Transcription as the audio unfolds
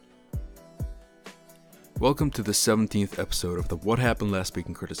Welcome to the 17th episode of the What Happened Last Week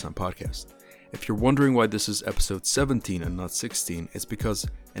in Kurdistan podcast. If you're wondering why this is episode 17 and not 16, it's because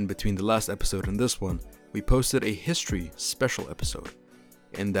in between the last episode and this one, we posted a history special episode.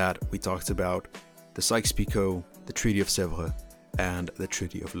 In that, we talked about the Sykes-Picot, the Treaty of Sèvres, and the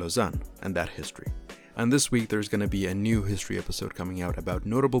Treaty of Lausanne, and that history. And this week, there's going to be a new history episode coming out about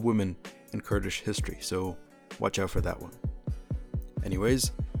notable women in Kurdish history, so watch out for that one.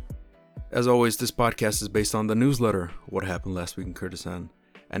 Anyways, as always, this podcast is based on the newsletter, What Happened Last Week in Kurdistan.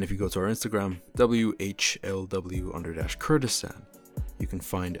 And if you go to our Instagram, WHLW_Kurdistan, you can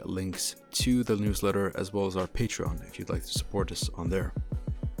find links to the newsletter as well as our Patreon if you'd like to support us on there.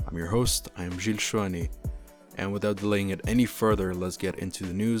 I'm your host, I am Gilles Chouani, and without delaying it any further, let's get into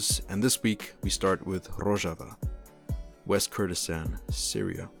the news. And this week, we start with Rojava, West Kurdistan,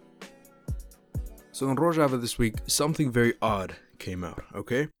 Syria. So in Rojava this week, something very odd came out,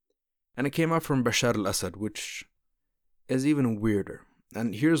 okay? And it came out from Bashar al-Assad, which is even weirder.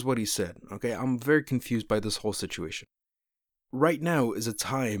 And here's what he said, okay? I'm very confused by this whole situation. Right now is a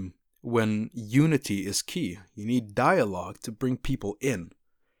time when unity is key. You need dialogue to bring people in.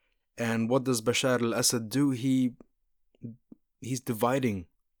 And what does Bashar al-Assad do? He's dividing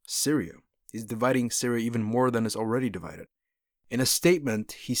Syria. He's dividing Syria even more than is already divided. In a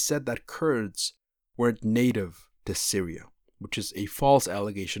statement, he said that Kurds weren't native to Syria, which is a false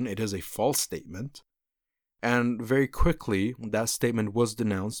allegation. It is a false statement. And very quickly, that statement was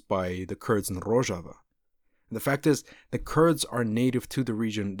denounced by the Kurds in Rojava. And the fact is, the Kurds are native to the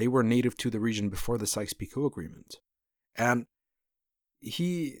region. They were native to the region before the Sykes-Picot Agreement. And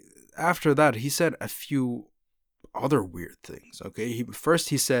after that, he said a few other weird things, okay? First,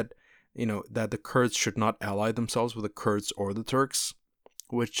 he said, that the Kurds should not ally themselves with the Kurds or the Turks,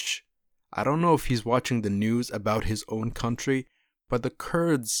 which I don't know if he's watching the news about his own country, but the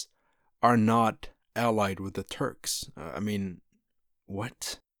Kurds are not allied with the Turks.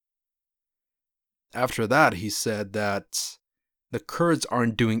 What? After that, he said that the Kurds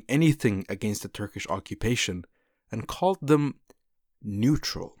aren't doing anything against the Turkish occupation and called them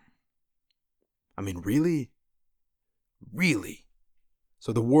neutral. Really? Really?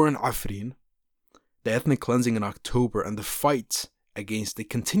 So the war in Afrin, the ethnic cleansing in October, and the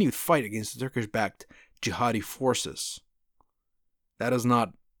continued fight against the Turkish-backed jihadi forces. That is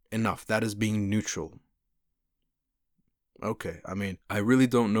not enough. That is being neutral. Okay, I really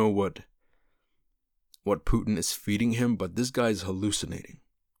don't know what Putin is feeding him, but this guy is hallucinating.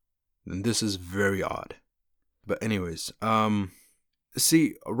 And this is very odd. But anyways,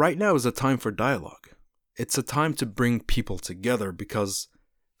 see, right now is a time for dialogue. It's a time to bring people together because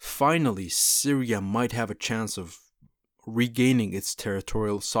finally Syria might have a chance of regaining its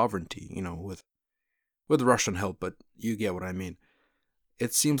territorial sovereignty, with Russian help, but you get what I mean.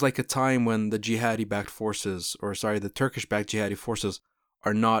 It seems like a time when the Turkish-backed jihadi forces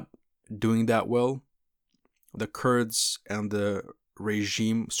are not doing that well. The Kurds and the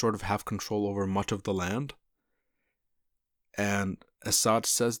regime sort of have control over much of the land. And Assad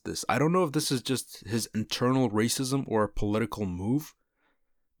says this. I don't know if this is just his internal racism or a political move,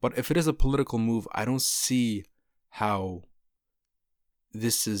 but if it is a political move, I don't see how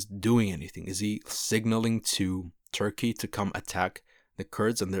this is doing anything. Is he signaling to Turkey to come attack the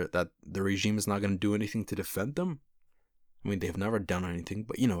Kurds and that the regime is not going to do anything to defend them? They've never done anything,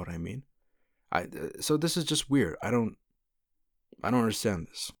 but you know what I mean. So this is just weird. I don't understand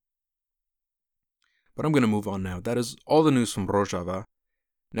this. But I'm going to move on now. That is all the news from Rojava.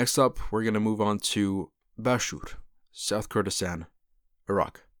 Next up, we're going to move on to Bashur, South Kurdistan,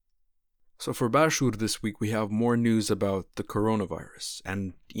 Iraq. So for Bashur this week, we have more news about the coronavirus.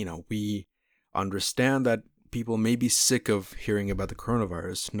 And, we understand that people may be sick of hearing about the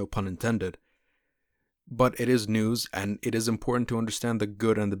coronavirus, no pun intended. But it is news, and it is important to understand the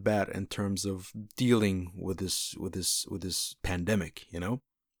good and the bad in terms of dealing with this pandemic,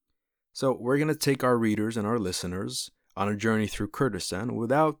 So we're going to take our readers and our listeners on a journey through Kurdistan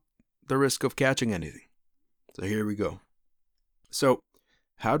without the risk of catching anything. So here we go. So,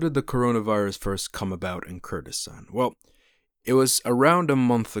 how did the coronavirus first come about in Kurdistan? Well, it was around a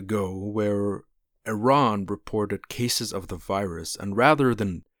month ago where Iran reported cases of the virus, and rather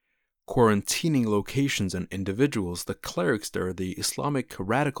than quarantining locations and individuals, the clerics there, the Islamic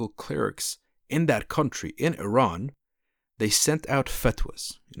radical clerics in that country, in Iran, they sent out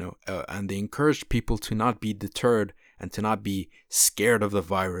fatwas, and they encouraged people to not be deterred and to not be scared of the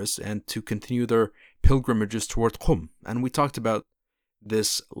virus and to continue their pilgrimages toward Qum. And we talked about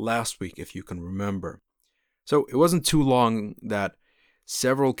this last week, if you can remember. So it wasn't too long that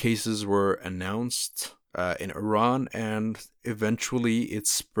several cases were announced in Iran, and eventually it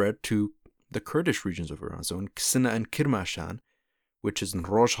spread to the Kurdish regions of Iran. So in Qisna and Kermanshah, which is in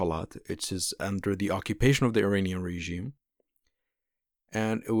Rojhelat, it is under the occupation of the Iranian regime.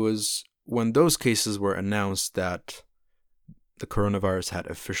 And it was when those cases were announced that the coronavirus had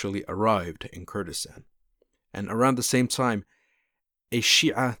officially arrived in Kurdistan. And around the same time, a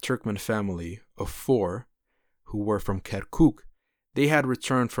Shia Turkmen family of 4 who were from Kirkuk, they had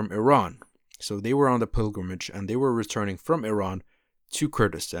returned from Iran. So they were on the pilgrimage and they were returning from Iran to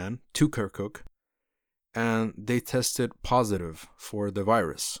Kurdistan, to Kirkuk, and they tested positive for the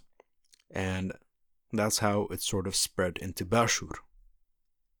virus. And that's how it sort of spread into Bashur.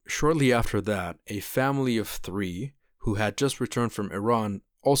 Shortly after that, a family of 3 who had just returned from Iran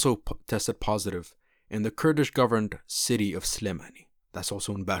also tested positive in the Kurdish-governed city of Slemani. That's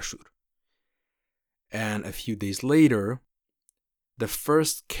also in Bashur. And a few days later, the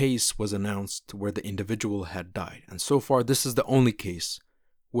first case was announced where the individual had died. And so far, this is the only case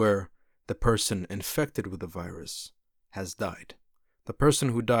where the person infected with the virus has died. The person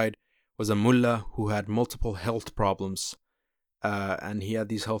who died was a mullah who had multiple health problems, and he had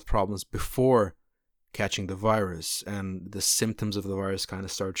these health problems before catching the virus, and the symptoms of the virus kind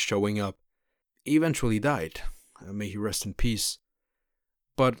of started showing up. He eventually died. May he rest in peace.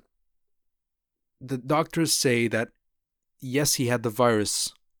 But the doctors say that yes, he had the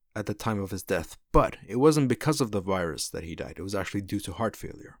virus at the time of his death, but it wasn't because of the virus that he died. It was actually due to heart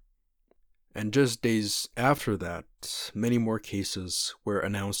failure. And just days after that, many more cases were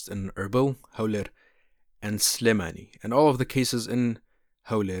announced in Erbil, Hawler, and Slemani. And all of the cases in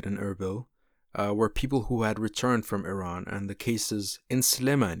Hawler and Erbil were people who had returned from Iran, and the cases in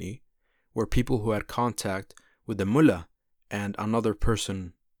Slemani were people who had contact with the mullah and another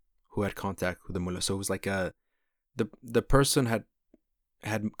person who had contact with the mullah. So it was like the person had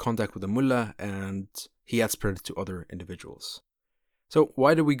contact with the mullah and he had spread it to other individuals. So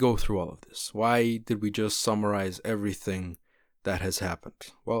why did we go through all of this? Why did we just summarize everything that has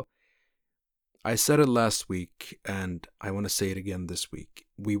happened? Well, I said it last week and I want to say it again this week.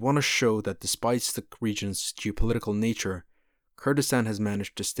 We want to show that despite the region's geopolitical nature, Kurdistan has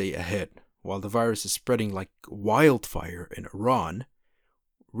managed to stay ahead. While the virus is spreading like wildfire in Iran,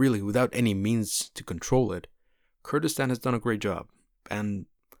 really without any means to control it, Kurdistan has done a great job. And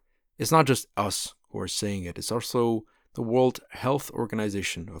it's not just us who are saying it, it's also the World Health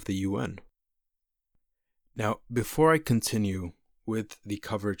Organization of the UN. Now, before I continue with the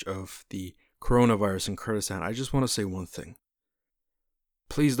coverage of the coronavirus in Kurdistan, I just want to say one thing.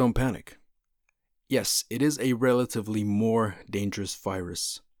 Please don't panic. Yes, it is a relatively more dangerous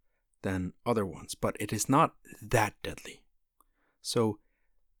virus than other ones, but it is not that deadly. So,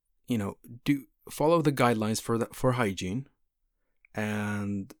 do follow the guidelines for hygiene,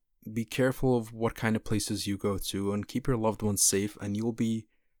 and be careful of what kind of places you go to, and keep your loved ones safe, and you'll be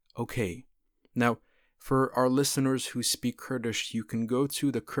okay. Now, for our listeners who speak Kurdish, you can go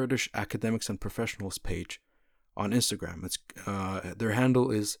to the Kurdish Academics and Professionals page on Instagram. It's their handle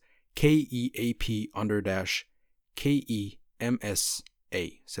is KEAP_KEMSA.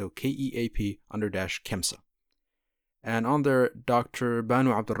 So KEAP_KEMSA. And on there, Dr.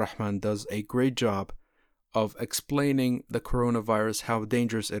 Banu Abdurrahman does a great job of explaining the coronavirus, how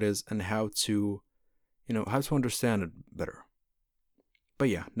dangerous it is, and how to understand it better. But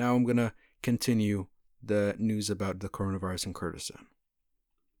yeah, now I'm going to continue the news about the coronavirus in Kurdistan.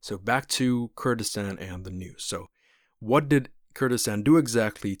 So back to Kurdistan and the news. So what did Kurdistan do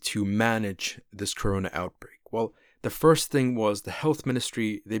exactly to manage this corona outbreak? Well, the first thing was the health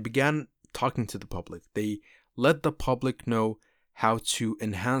ministry. They began talking to the public. They let the public know how to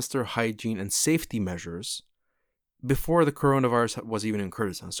enhance their hygiene and safety measures before the coronavirus was even in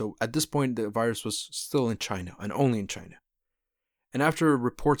Kurdistan. So at this point, the virus was still in China and only in China. And after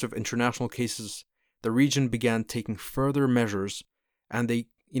reports of international cases, the region began taking further measures, and they,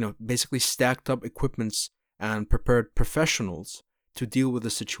 basically stacked up equipments and prepared professionals to deal with the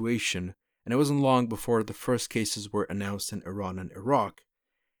situation. And it wasn't long before the first cases were announced in Iran and Iraq.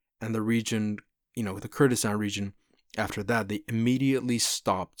 And the region, the Kurdistan region, after that, they immediately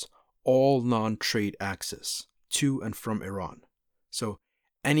stopped all non-trade access to and from Iran. So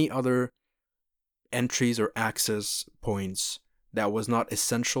any other entries or access points that was not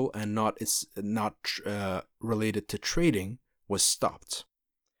essential and not related to trading was stopped.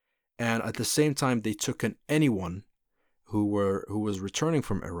 And at the same time, they took in anyone who was returning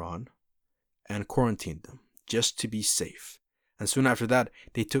from Iran and quarantined them just to be safe. And soon after that,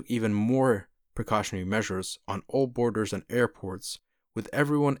 they took even more precautionary measures on all borders and airports, with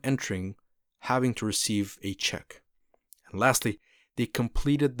everyone entering having to receive a check. And lastly, they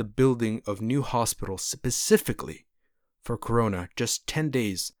completed the building of new hospitals specifically for corona just 10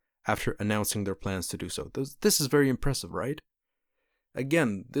 days after announcing their plans to do so. This is very impressive, right?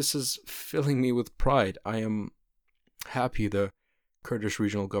 Again, this is filling me with pride. I am happy the Kurdish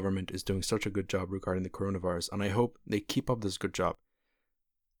regional government is doing such a good job regarding the coronavirus, and I hope they keep up this good job.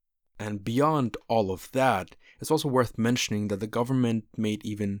 And beyond all of that, it's also worth mentioning that the government made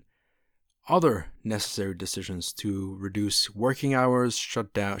even other necessary decisions to reduce working hours,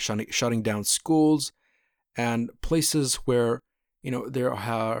 shutting down schools, and places where there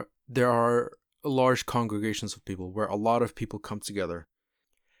are large congregations of people, where a lot of people come together.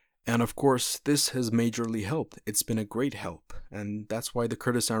 And of course, this has majorly helped. It's been a great help, and that's why the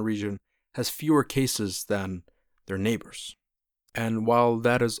Kurdistan region has fewer cases than their neighbors. And while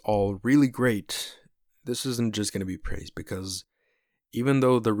that is all really great, this isn't just going to be praised, because even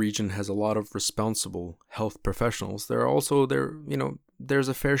though the region has a lot of responsible health professionals, there's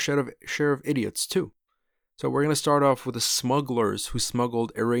a fair share of idiots too. So we're going to start off with the smugglers who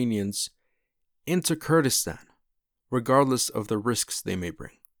smuggled Iranians into Kurdistan, regardless of the risks they may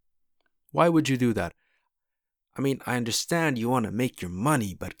bring. Why would you do that? I mean, I understand you want to make your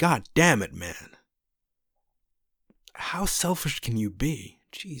money, but god damn it, man. How selfish can you be?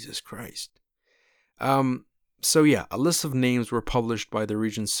 Jesus Christ. So yeah, a list of names were published by the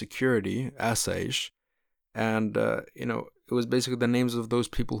region's security, Asayish, and it was basically the names of those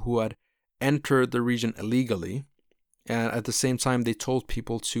people who had entered the region illegally, and at the same time they told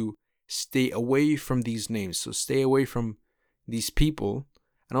people to stay away from these names, so stay away from these people,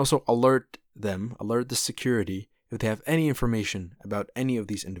 and also alert the security if they have any information about any of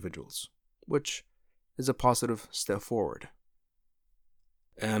these individuals, which is a positive step forward.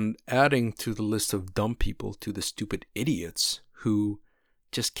 And adding to the list of dumb people to the stupid idiots who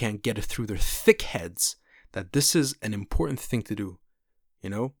just can't get it through their thick heads that this is an important thing to do,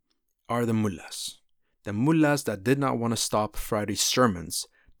 are the mullahs. The mullahs that did not want to stop Friday's sermons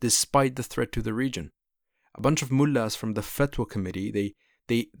despite the threat to the region. A bunch of mullahs from the Fatwa committee,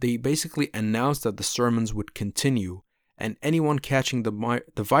 they basically announced that the sermons would continue and anyone catching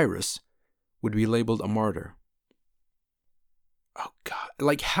the virus would be labeled a martyr. Oh God,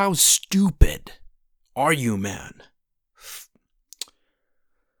 like how stupid are you, man?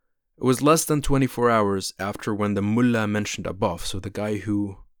 It was less than 24 hours after when the mullah mentioned above, so the guy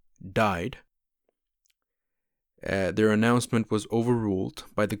who died, their announcement was overruled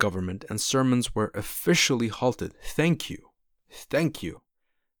by the government and sermons were officially halted. Thank you.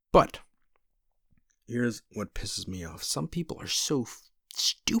 But here's what pisses me off. Some people are so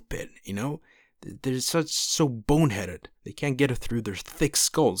stupid, They're so boneheaded. They can't get it through their thick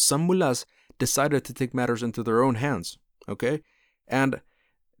skulls. Some mullahs decided to take matters into their own hands, okay? And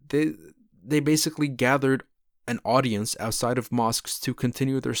they basically gathered an audience outside of mosques to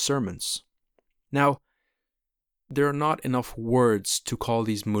continue their sermons. Now, there are not enough words to call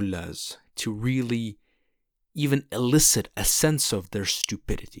these mullahs to really even elicit a sense of their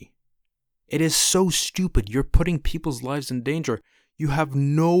stupidity. It is so stupid. You're putting people's lives in danger. You have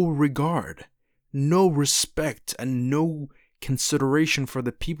no regard, no respect, and no consideration for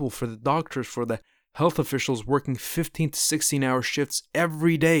the people, for the doctors, for the health officials working 15 to 16-hour shifts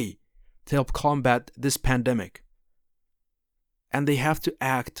every day to help combat this pandemic. And they have to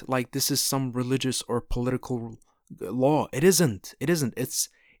act like this is some religious or political law. It isn't.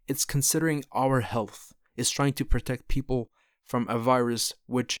 It's considering our health. It's trying to protect people from a virus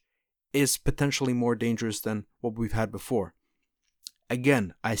which is potentially more dangerous than what we've had before.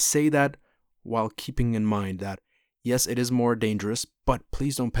 Again, I say that while keeping in mind that, yes, it is more dangerous, but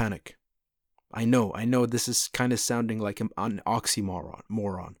please don't panic. I know this is kind of sounding like an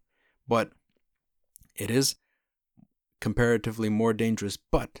oxymoron, but it is comparatively more dangerous,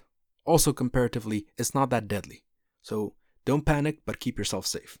 but also comparatively, it's not that deadly. So don't panic, but keep yourself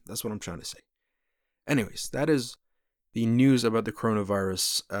safe. That's what I'm trying to say. Anyways, that is the news about the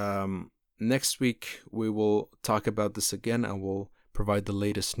coronavirus. Next week, we will talk about this again and we'll provide the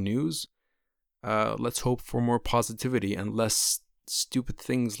latest news. Let's hope for more positivity and less stupid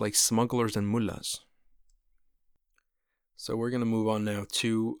things like smugglers and mullahs. So we're going to move on now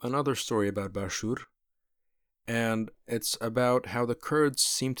to another story about Bashur. And it's about how the Kurds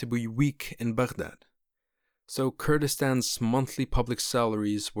seem to be weak in Baghdad. So Kurdistan's monthly public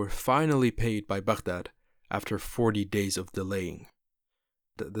salaries were finally paid by Baghdad after 40 days of delaying.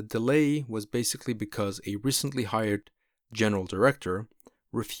 The delay was basically because a recently hired general director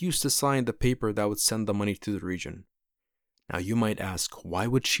refused to sign the paper that would send the money to the region. Now you might ask, why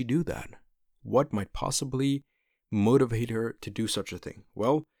would she do that? What might possibly motivate her to do such a thing?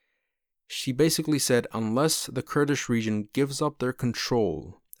 Well, she basically said unless the Kurdish region gives up their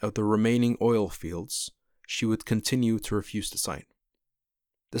control of the remaining oil fields, she would continue to refuse to sign.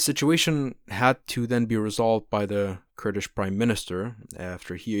 The situation had to then be resolved by the Kurdish Prime Minister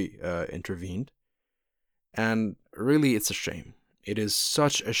after he intervened. And really, it's a shame. It is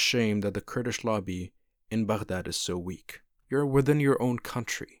such a shame that the Kurdish lobby in Baghdad is so weak. You're within your own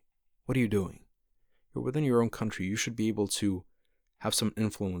country. What are you doing? You're within your own country. You should be able to have some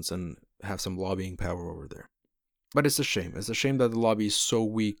influence and have some lobbying power over there. But it's a shame. It's a shame that the lobby is so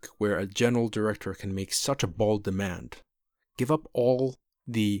weak where a general director can make such a bold demand. Give up all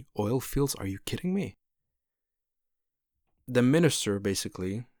the oil fields? Are you kidding me? The minister,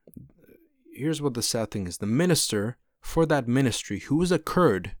 basically, here's what the sad thing is. The minister for that ministry, who is a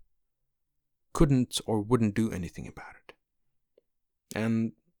Kurd, couldn't or wouldn't do anything about it.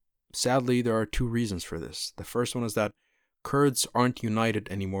 And sadly, there are two reasons for this. The first one is that Kurds aren't united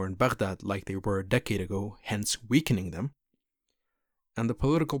anymore in Baghdad like they were a decade ago, hence weakening them. And the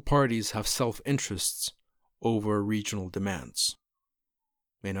political parties have self-interests over regional demands.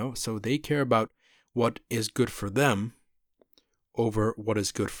 So they care about what is good for them over what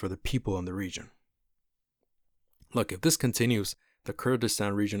is good for the people in the region. Look, if this continues, the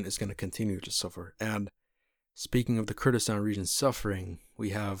Kurdistan region is going to continue to suffer. And speaking of the Kurdistan region suffering, we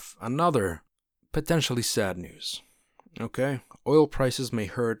have another potentially sad news. Okay, oil prices may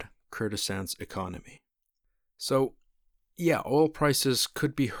hurt Kurdistan's economy. So, yeah, oil prices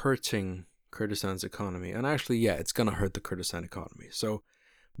could be hurting Kurdistan's economy. And actually, yeah, it's going to hurt the Kurdistan economy. So,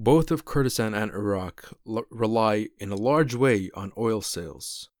 both of Kurdistan and Iraq rely in a large way on oil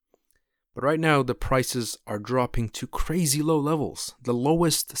sales. But right now, the prices are dropping to crazy low levels. The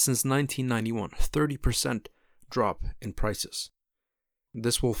lowest since 1991, 30% drop in prices.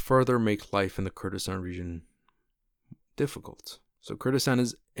 This will further make life in the Kurdistan region difficult. So Kurdistan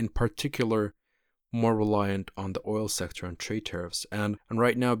is in particular more reliant on the oil sector and trade tariffs. And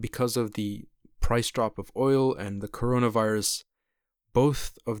right now, because of the price drop of oil and the coronavirus,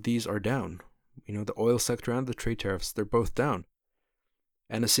 both of these are down. The oil sector and the trade tariffs, they're both down.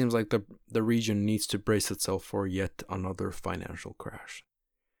 And it seems like the region needs to brace itself for yet another financial crash.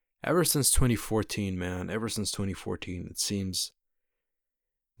 Ever since 2014, it seems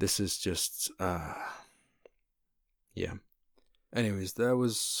this is just, yeah. Anyways, that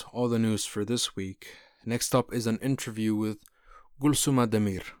was all the news for this week. Next up is an interview with Gulsuma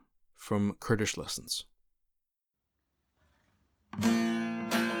Demir from Kurdish Lessons.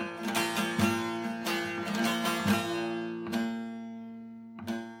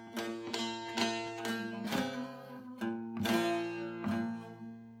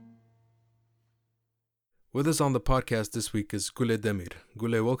 With us on the podcast this week is Gulê Demir.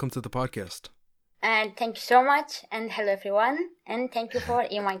 Gulê, welcome to the podcast. And thank you so much, and hello everyone, and thank you for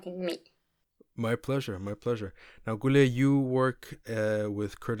inviting me. My pleasure. Now, Gulê, you work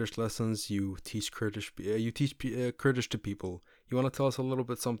with Kurdish Lessons. You teach Kurdish. Kurdish to people. You want to tell us a little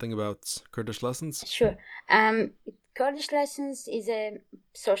bit something about Kurdish Lessons? Sure. Kurdish Lessons is a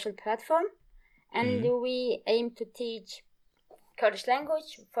social platform, and we aim to teach Kurdish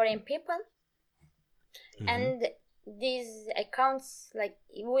language for foreign people. And these accounts,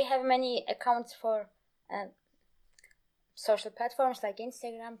 we have many accounts for social platforms like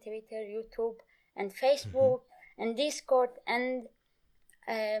Instagram, Twitter, YouTube, and Facebook, and Discord. And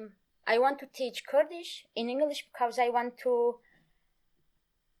I want to teach Kurdish in English because I want to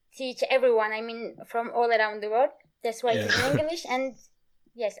teach everyone, from all around the world. That's why it's in English. And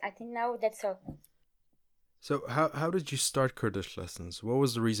yes, I think now that's all. So how did you start Kurdish Lessons? What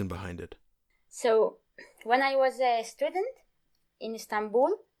was the reason behind it? So when I was a student in Istanbul,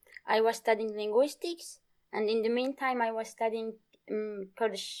 I was studying linguistics, and in the meantime, I was studying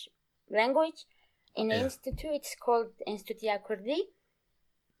Kurdish language in an institute. It's called Enstitüya Kurdi.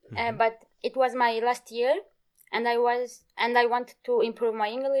 But it was my last year, and I wanted to improve my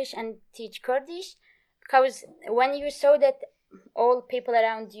English and teach Kurdish, because when you saw that all people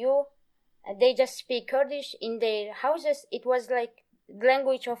around you, they just speak Kurdish in their houses, it was like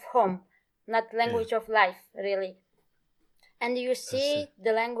language of home, not language of life, really. And you see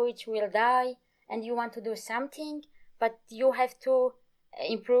the language will die, and you want to do something, but you have to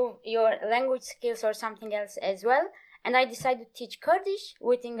improve your language skills or something else as well. And I decided to teach Kurdish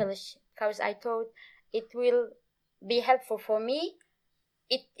with English because I thought it will be helpful for me.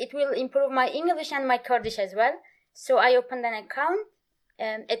 It will improve my English and my Kurdish as well. So I opened an account.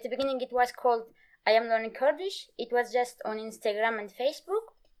 At the beginning, it was called I Am Learning Kurdish. It was just on Instagram and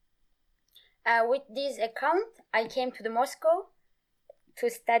Facebook. With this account, I came to the Moscow to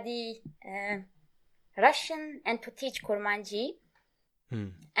study Russian and to teach Kurmanji.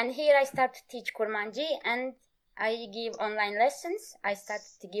 And here I started to teach Kurmanji, and I give online lessons. I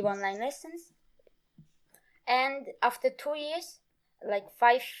started to give online lessons. And after 2 years, like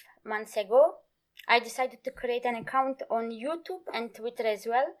 5 months ago, I decided to create an account on YouTube and Twitter as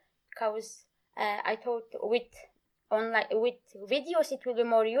well, because I thought with videos it will be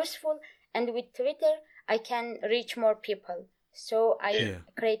more useful, and with Twitter I can reach more people. So I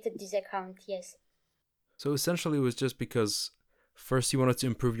created this account. Yes. So essentially, it was just because first you wanted to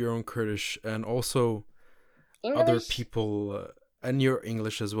improve your own Kurdish, and also English. other people, and your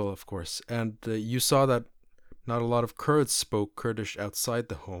English as well, of course. And you saw that not a lot of Kurds spoke Kurdish outside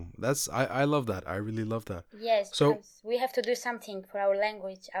the home. I love that. I really love that. Yes, so because we have to do something for our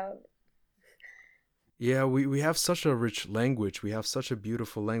language. Yeah, we have such a rich language. We have such a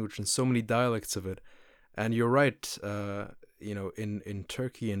beautiful language and so many dialects of it. And you're right, in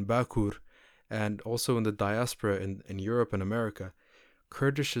Turkey, in Bakur, and also in the diaspora in Europe and America,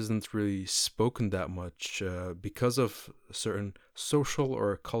 Kurdish isn't really spoken that much because of certain social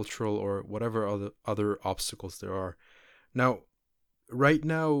or cultural or whatever other obstacles there are. Now, right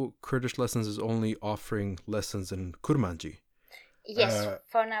now, Kurdish Lessons is only offering lessons in Kurmanji. Yes,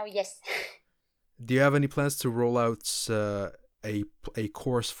 for now, yes. Do you have any plans to roll out a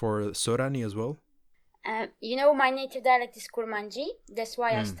course for Sorani as well? My native dialect is Kurmanji. That's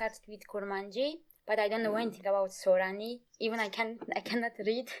why I started with Kurmanji. But I don't know anything about Sorani. Even I cannot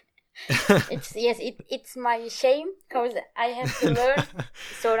read. It's my shame, because I have to learn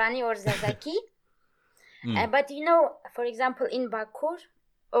Sorani or Zazaki. But for example, in Bakur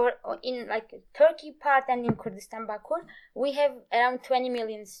or in like Turkey part and in Kurdistan Bakur, we have around 20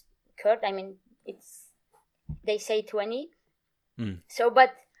 million Kurd. I mean, they say 20. So,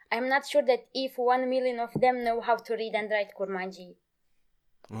 but I'm not sure that if 1 million of them know how to read and write Kurmanji.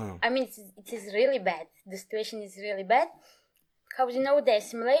 Wow. I mean, it is really bad. The situation is really bad, because the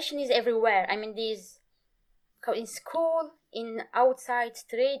assimilation is everywhere. I mean, in school, in outside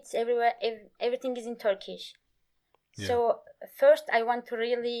streets, everywhere, everything is in Turkish. Yeah. So first, I want to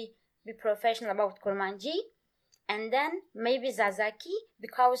really be professional about Kurmanji, and then maybe Zazaki,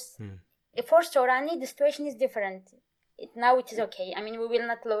 because for Sorani the situation is different. Now it is okay. I mean, we will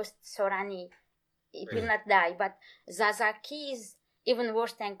not lose Sorani; it will not die. But Zazaki is even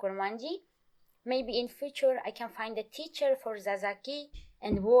worse than Kurmanji. Maybe in future I can find a teacher for Zazaki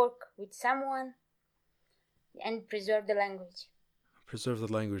and work with someone and preserve the language. Preserve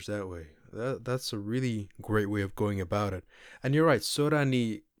the language that way. That's a really great way of going about it. And you're right,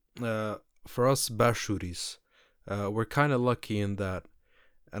 Sorani, for us Bashuris, we're kind of lucky in that,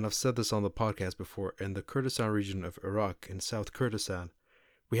 and I've said this on the podcast before, in the Kurdistan region of Iraq, in South Kurdistan,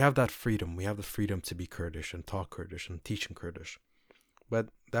 we have that freedom. We have the freedom to be Kurdish and talk Kurdish and teach in Kurdish. But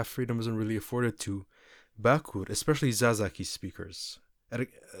that freedom isn't really afforded to Bakur, especially Zazaki speakers. And,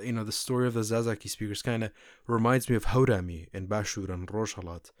 the story of the Zazaki speakers kind of reminds me of Haurami in Bashur and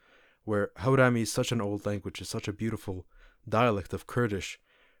Rojhalat, where Haurami is such an old language, it's such a beautiful dialect of Kurdish,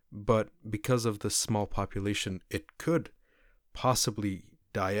 but because of the small population, it could possibly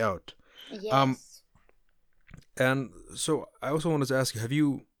die out. Yes. And so I also wanted to ask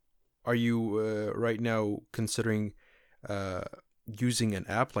you, are you right now considering using an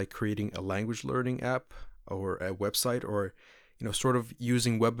app, like creating a language learning app or a website, or sort of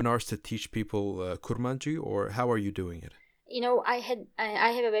using webinars to teach people Kurmanji, or how are you doing it? I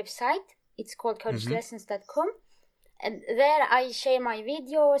have a website. It's called KurdishLessons.com, and there I share my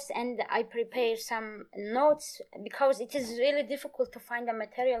videos and I prepare some notes, because it is really difficult to find a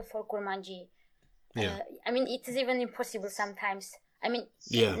material for Kurmanji. Yeah. I mean, it is even impossible sometimes. I mean,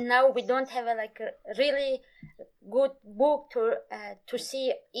 now we don't have a really good book to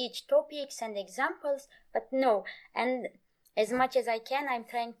see each topics and examples, but no. And as much as I can, I'm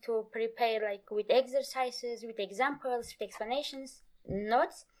trying to prepare with exercises, with examples, with explanations,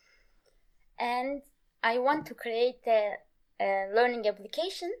 notes. And I want to create a learning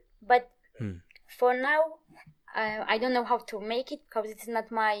application, but for now, I don't know how to make it, because it's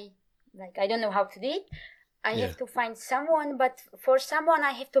not my, I don't know how to do it. I have to find someone, but for someone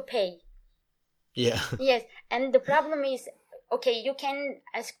I have to pay. Yeah. Yes, and the problem is, okay, you can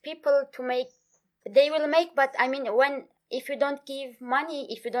ask people to make, they will make, but I mean, if you don't give money,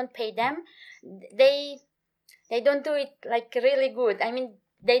 if you don't pay them, they don't do it really good. I mean,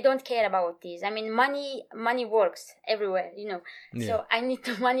 they don't care about this. I mean, money works everywhere, Yeah. So I need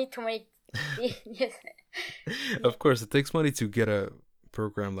the money to make. Yes. Of course, it takes money to get a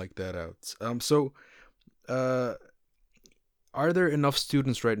program like that out. Are there enough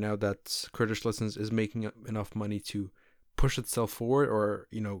students right now that Kurdish Lessons is making enough money to push itself forward, or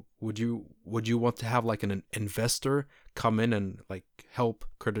would you want to have an investor come in and help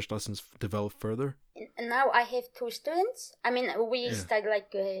Kurdish Lessons develop further? Now I have 2 students. I mean, we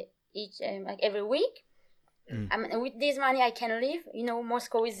study each every week, I mean, with this money I can live. You know,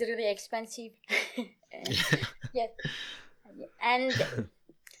 Moscow is really expensive. Yes, and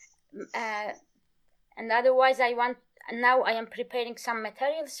otherwise now I am preparing some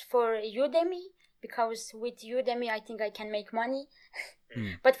materials for Udemy, because with Udemy I think I can make money.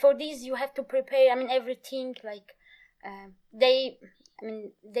 But for this you have to prepare, I mean, everything, like they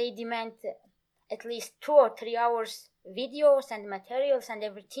demand at least 2 or 3 hours videos and materials and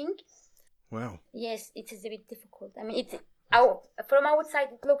everything. Wow. Yes, it is a bit difficult. I mean, from outside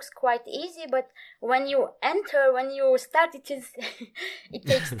it looks quite easy, but when you start, it is it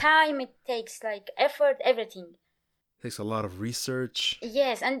takes time, it takes like effort, everything. Takes a lot of research.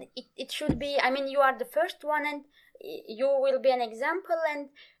 Yes, and it should be, I mean, you are the first one, and you will be an example, and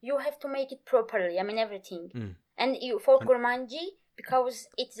you have to make it properly, I mean, everything. And for Kurmanji, because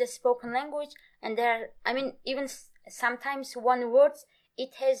it's a spoken language, and I mean, even sometimes one word,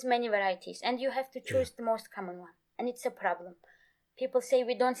 it has many varieties, and you have to choose the most common one, and it's a problem. People say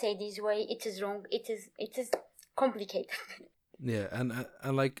we don't say this way, it is wrong, it is complicated. Yeah, and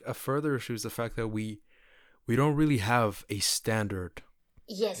like a further issue is the fact that we don't really have a standard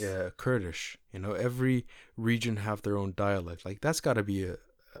Kurdish. You know, every region have their own dialect. Like that's got to be a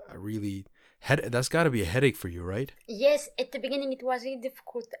really that's got to be a headache for you, right? Yes, at the beginning it was really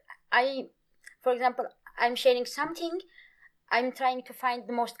difficult. For example, I'm sharing something, I'm trying to find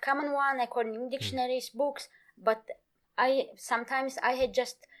the most common one according to dictionaries, books, but sometimes I had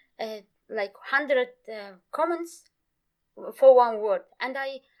just like 100 comments for one word, and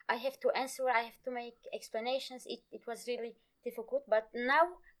I have to answer, I have to make explanations. It was really difficult, but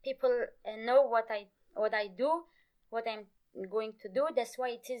now people know what I do, what I'm going to do. That's why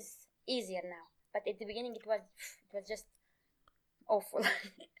it is easier now. But at the beginning it was just awful.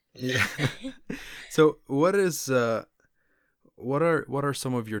 Yeah. So what are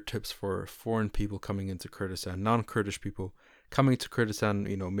some of your tips for foreign people coming into Kurdistan, non-Kurdish people coming to Kurdistan?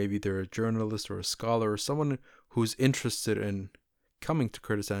 You know, maybe they're a journalist or a scholar or someone who's interested in coming to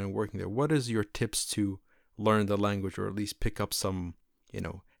Kurdistan and working there. What is your tips to learn the language, or at least pick up some, you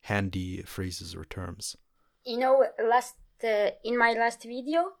know, handy phrases or terms? You know, in my last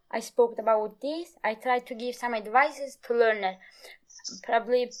video, I spoke about this. I tried to give some advices to learner,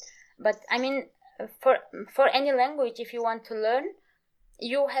 probably, but I mean, for any language, if you want to learn,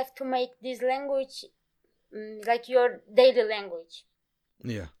 you have to make this language like your daily language.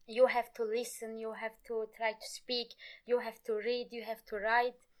 Yeah. You have to listen, you have to try to speak, you have to read, you have to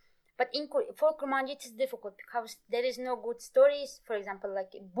write. But for Kurmanji it is difficult because there is no good stories, for example,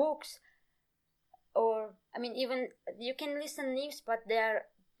 like books, or I mean, even you can listen news, but they are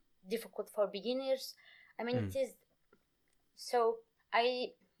difficult for beginners. I mean, it is. So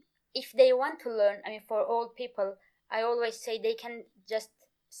if they want to learn, I mean, for all people, I always say they can just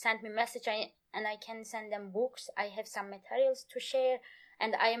send me message, and I can send them books. I have some materials to share,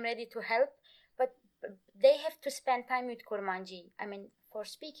 and I am ready to help. But they have to spend time with Kurmanji. I mean, for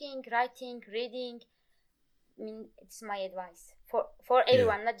speaking, writing, reading. I mean, it's my advice for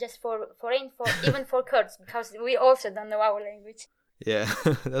everyone, not just for even for Kurds, because we also don't know our language. Yeah,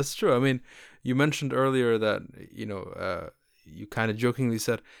 that's true. I mean, you mentioned earlier that, you know, you kind of jokingly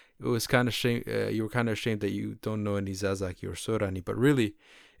said it was kind of shame. You were kind of ashamed that you don't know any Zazaki or Sorani, but really,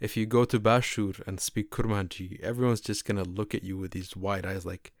 if you go to Bashur and speak Kurmanji, everyone's just gonna look at you with these wide eyes,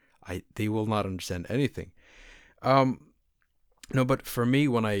 like they will not understand anything. No, but for me,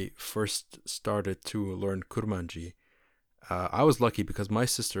 when I first started to learn Kurmanji, I was lucky because my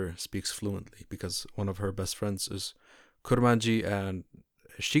sister speaks fluently, because one of her best friends is Kurmanji, and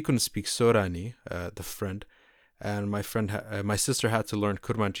she couldn't speak Sorani, the friend, and my sister had to learn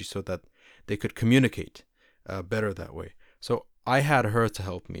Kurmanji so that they could communicate better that way. So I had her to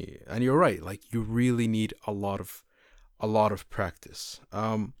help me, and you're right, like you really need a lot of practice.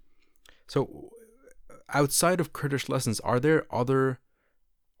 So outside of Kurdish lessons, are there other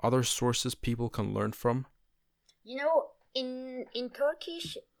sources people can learn from? You know, in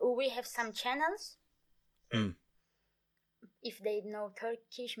Turkish we have some channels. If they know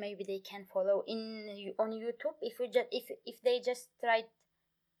Turkish, maybe they can follow on YouTube. If they just write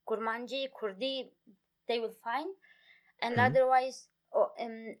Kurmanji, Kurdi, they will find. And otherwise,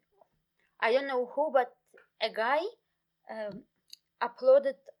 I don't know who, but a guy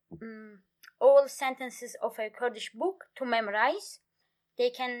uploaded all sentences of a Kurdish book to memorize. They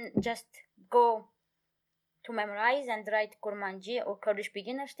can just go to memorize and write Kurmanji or Kurdish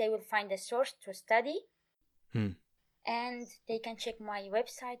beginners. They will find a source to study. And they can check my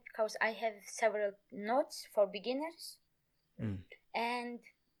website because I have several notes for beginners. And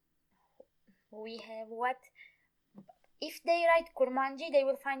we have if they write Kurmanji, they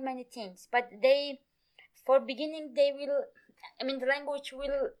will find many things. But for beginning, the language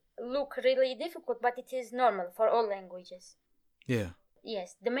will look really difficult, but it is normal for all languages. Yeah.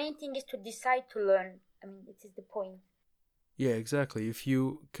 Yes, the main thing is to decide to learn. It is the point. Yeah, exactly. If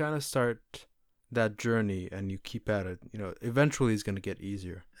you kind of start that journey and you keep at it, eventually it's going to get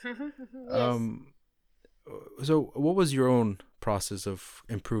easier. Yes. So what was your own process of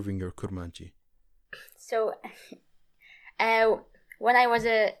improving your Kurmanji? So, when I was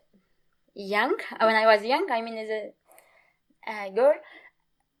young, as a girl,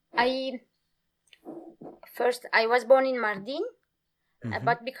 I was born in Mardin,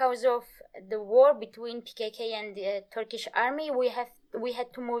 but because of the war between PKK and the Turkish army, we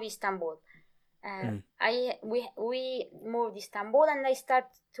had to move Istanbul. We moved Istanbul, and I started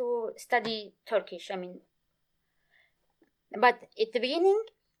to study Turkish. But at the beginning,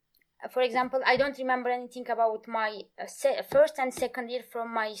 for example, I don't remember anything about my first and second year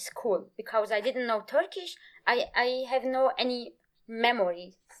from my school because I didn't know Turkish. I have no any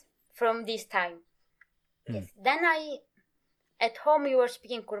memories from this time. Yes. Then at home we were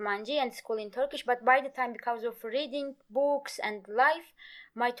speaking Kurmanji and school in Turkish, but by the time, because of reading books and life,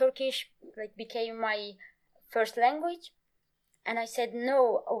 my Turkish became my first language. And I said,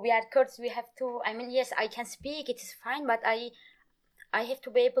 no, we are Kurds, we have to, yes, I can speak, it is fine, but I have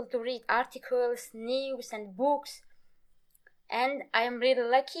to be able to read articles, news, and books. And I am really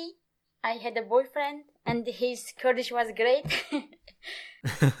lucky. I had a boyfriend, and his Kurdish was great.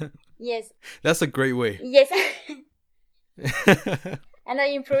 Yes. That's a great way. Yes. And I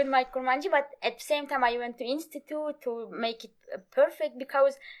improved my Kurmanji, but at the same time I went to institute to make it perfect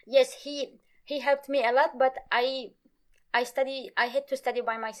because, yes, he helped me a lot, but I had to study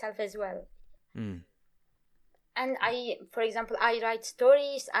by myself as well. And for example, I write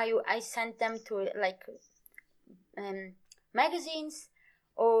stories. I sent them to magazines,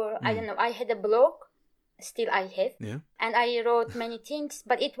 or I don't know. I had a blog, still I have, and I wrote many things.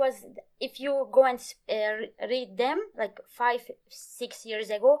 But it was, if you go and read them 5-6 years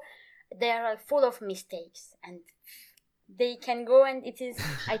ago, they are full of mistakes, and they can go and it is.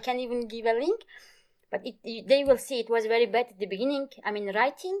 I can even give a link. But they will see it was very bad at the beginning,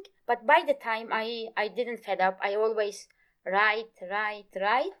 writing. But by the time I didn't fed up. I always write.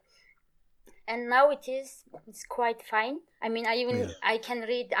 And now it's quite fine. I can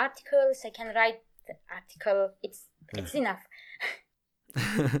read articles, I can write article. It's enough.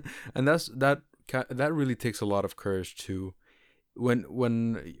 And that really takes a lot of courage to, when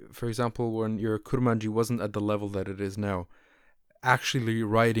for example, when your Kurmanji wasn't at the level that it is now, actually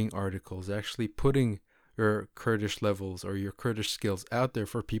writing articles, actually putting your Kurdish levels or your Kurdish skills out there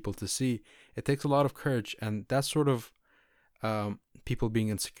for people to see, it takes a lot of courage. And that sort of people being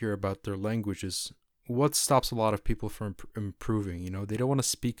insecure about their languages, what stops a lot of people from improving. They don't want to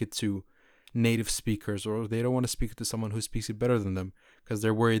speak it to native speakers, or they don't want to speak it to someone who speaks it better than them because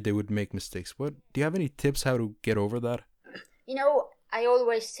they're worried they would make mistakes. Do you have any tips how to get over that? I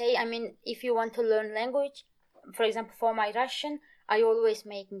always say, if you want to learn language, for example, for my Russian, I always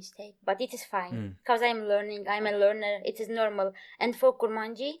make mistakes, but it is fine because I'm learning. I'm a learner. It is normal. And for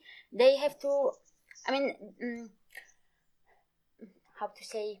Kurmanji, they have to. How to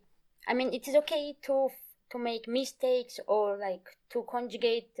say? It is okay to make mistakes, or to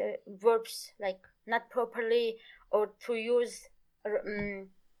conjugate verbs not properly, or to use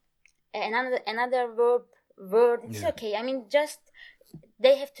another word. It's okay. Just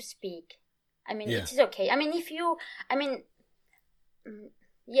they have to speak. It is okay. If you.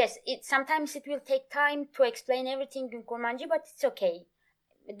 Yes, sometimes it will take time to explain everything in Kurmanji, but it's okay.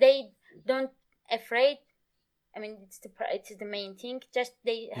 They don't afraid. It is the main thing. Just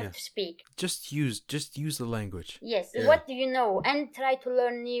they have to speak. Just use the language. Yes. Yeah. What do you know? And try to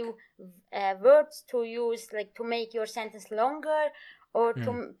learn new words to use, to make your sentence longer, or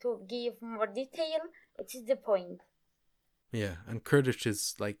to give more detail. It is the point. Yeah, and Kurdish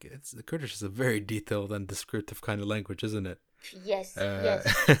is Kurdish is a very detailed and descriptive kind of language, isn't it? Yes, yes.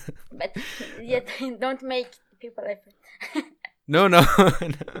 But yet, don't make people afraid. No,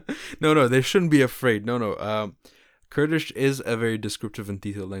 they shouldn't be afraid. No. Kurdish is a very descriptive and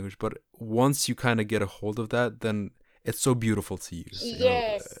detailed language, but once you kind of get a hold of that, then it's so beautiful to use.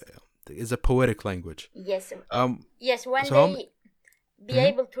 Yes. It's a poetic language. Yes. Yes, when they be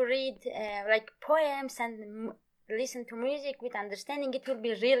able to read poems and listen to music with understanding, it will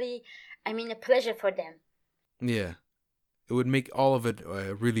be really, a pleasure for them. Yeah. It would make all of it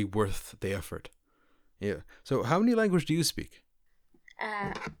really worth the effort. Yeah. So how many languages do you speak?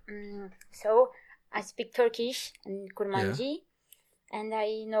 So I speak Turkish and Kurmanji, and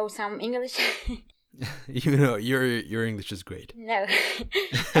I know some English. Your English is great. No.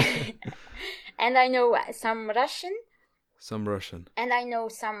 And I know some Russian. Some Russian. And I know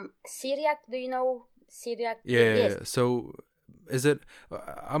some Syriac. Do you know Syriac? Yeah. Yes. So is it?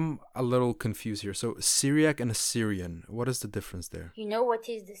 I'm a little confused here. So Syriac and Assyrian. What is the difference there? You know what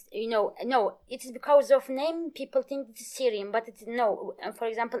is this? No. It is because of name. People think it's Syrian, but it's no. For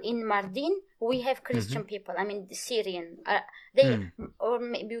example, in Mardin, we have Christian people. I mean, Syrian. Or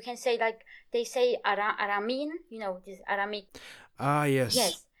maybe you can say like they say Aramean. This Aramic. Ah, yes.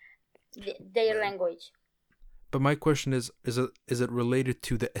 Yes, their language. But my question is it related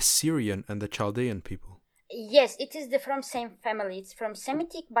to the Assyrian and the Chaldean people? Yes, it is from same family. It's from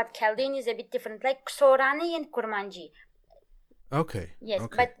Semitic, but Chaldean is a bit different, like Sorani and Kurmanji. Okay. Yes,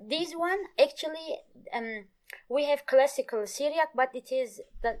 okay. But this one actually, we have classical Syriac, but it is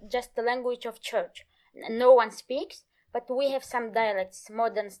just the language of church. No one speaks, but we have some dialects,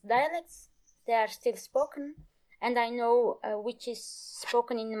 modern dialects. They are still spoken, and I know which is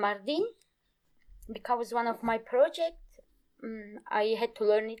spoken in Mardin. Because one of my projects, I had to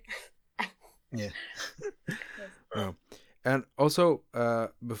learn it. Yeah. Yes. Oh. And also,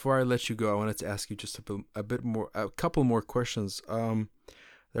 before I let you go, I wanted to ask you just a couple more questions.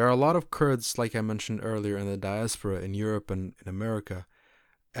 There are a lot of Kurds, like I mentioned earlier, in the diaspora in Europe and in America,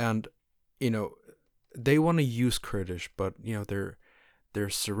 and they want to use Kurdish, but they're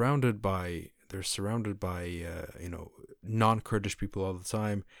surrounded by non-Kurdish people all the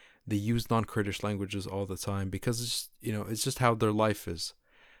time. They use non-Kurdish languages all the time because it's just how their life is.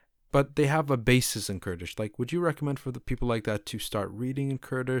 But they have a basis in Kurdish. Like, would you recommend for the people like that to start reading in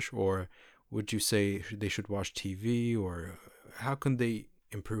Kurdish, or would you say they should watch TV, or how can they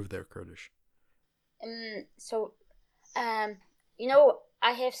improve their Kurdish? I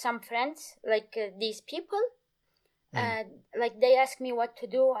have some friends like these people. Like they ask me what to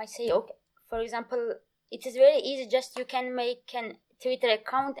do. I say, okay. For example, it is very easy. Just you can make an Twitter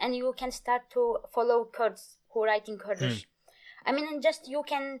account and you can start to follow Kurds who write in Kurdish. I mean, and just you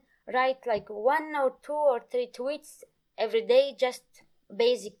can write like 1 or 2 or 3 tweets every day, just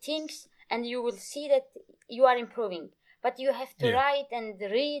basic things, and you will see that you are improving. But you have to write and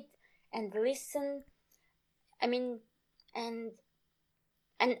read and listen. I mean, and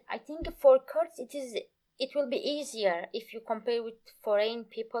I think for Kurds it will be easier if you compare with foreign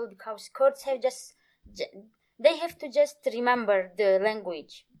people, because Kurds have they have to just remember the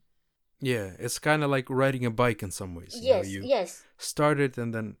language. Yeah, it's kind of like riding a bike in some ways. Yes. Start it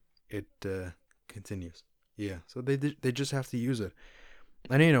and then it continues. Yeah, so they just have to use it.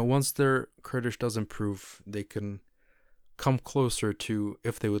 And once their Kurdish does improve, they can come closer to,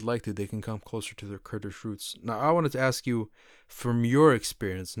 if they would like to, they can come closer to their Kurdish roots. Now, I wanted to ask you, from your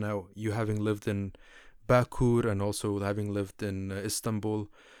experience, now you having lived in Bakur and also having lived in Istanbul,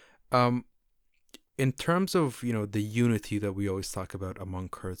 in terms of the unity that we always talk about among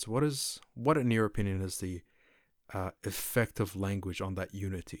Kurds, what in your opinion is the effect of language on that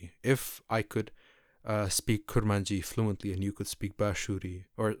unity? If I could speak Kurmanji fluently and you could speak Sorani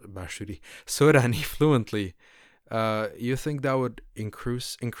fluently, you think that would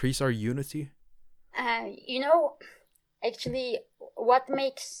increase our unity? Actually, what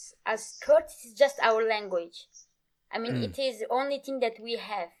makes us Kurds is just our language. I mean, it is the only thing that we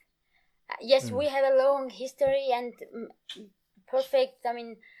have. Yes, we have a long history and perfect,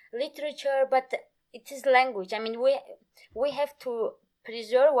 literature, but it is language. I mean, we have to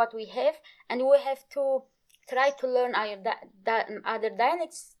preserve what we have, and we have to try to learn other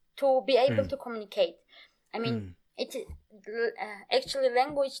dialects to be able to communicate. I mean, it's actually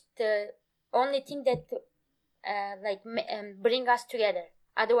language the only thing that bring us together.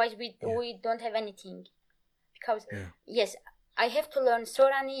 Otherwise, we don't have anything. Because yes, I have to learn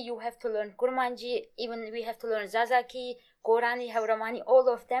Sorani, you have to learn Kurmanji, even we have to learn Zazaki, Gorani, Hauramani, all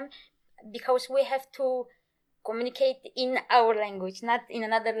of them, because we have to communicate in our language, not in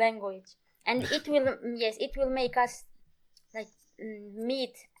another language. And it will make us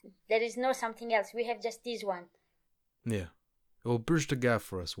meet. There is no something else. We have just this one. Yeah. It will bridge the gap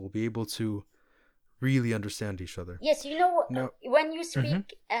for us. We'll be able to really understand each other. Yes, when you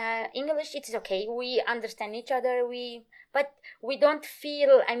speak English, it's okay. We understand each other. But we don't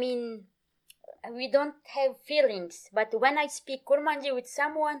feel. I mean, we don't have feelings. But when I speak Kurmanji with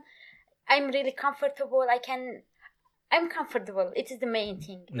someone, I'm really comfortable. I'm comfortable. It is the main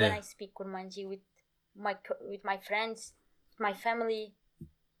thing when I speak Kurmanji with my friends, my family.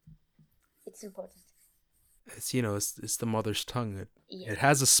 It's important. It's it's the mother's tongue. It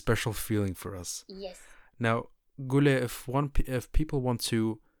has a special feeling for us. Yes. Now, Gulê, if people want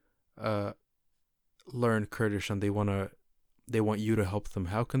to learn Kurdish and they want you to help them,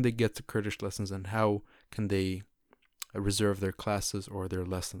 how can they get the Kurdish lessons, and how can they reserve their classes or their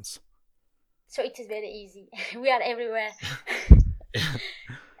lessons? So it is very easy. We are everywhere.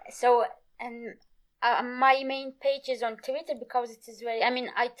 So, my main page is on Twitter because it is very,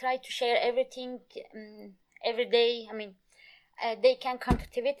 I try to share everything every day. They can come to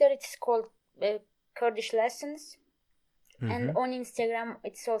Twitter. It's called Kurdish Lessons. And on Instagram,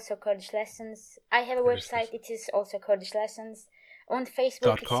 it's also Kurdish Lessons. I have a website. It is also Kurdish Lessons. On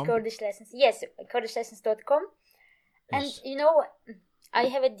Facebook, it's Kurdish Lessons. Yes, KurdishLessons.com. Yes. And I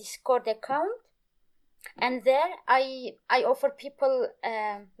have a Discord account, and there I offer people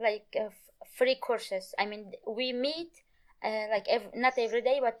free courses. We meet not every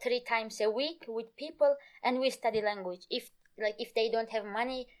day, but 3 times a week with people, and we study language. If they don't have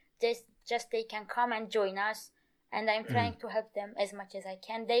money, just they can come and join us, and I'm trying to help them as much as I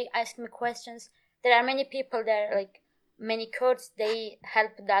can. They ask me questions. There are many people there, many Kurds. They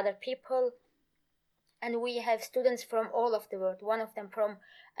help the other people. And we have students from all of the world. One of them from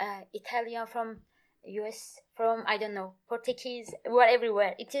Italy, from US, from, I don't know, Portuguese. We're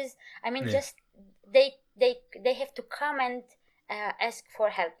everywhere. It is, just they have to come and ask for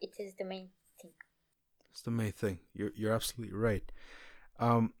help. It is the main thing. It's the main thing. You're absolutely right.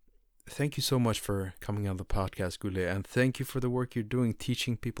 Thank you so much for coming on the podcast, Gulê, and thank you for the work you're doing,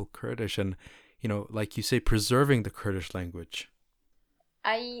 teaching people Kurdish and, like you say, preserving the Kurdish language.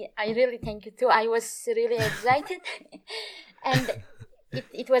 I really thank you too. I was really excited, and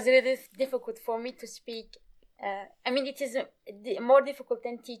it was really difficult for me to speak. It is more difficult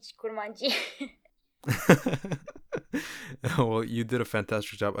than teach Kurmanji. Well, you did a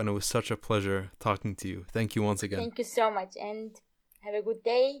fantastic job, and it was such a pleasure talking to you. Thank you once again. Thank you so much, and have a good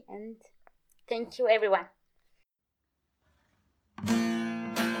day, and thank you, everyone.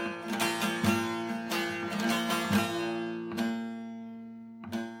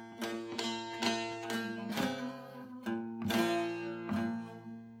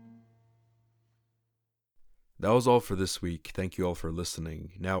 That was all for this week. Thank you all for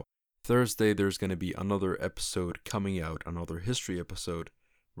listening. Now, Thursday, there's going to be another episode coming out, another history episode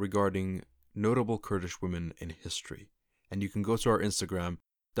regarding notable Kurdish women in history. And you can go to our Instagram,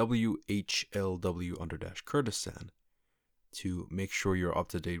 WHLW_Kurdistan, to make sure you're up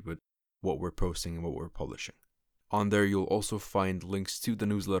to date with what we're posting and what we're publishing. On there, you'll also find links to the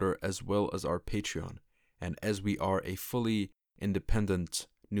newsletter as well as our Patreon. And as we are a fully independent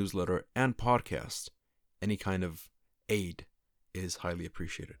newsletter and podcast, any kind of aid is highly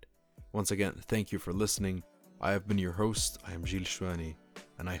appreciated. Once again, thank you for listening. I have been your host. I am Gilles Chouani,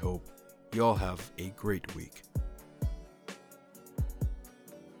 and I hope you all have a great week.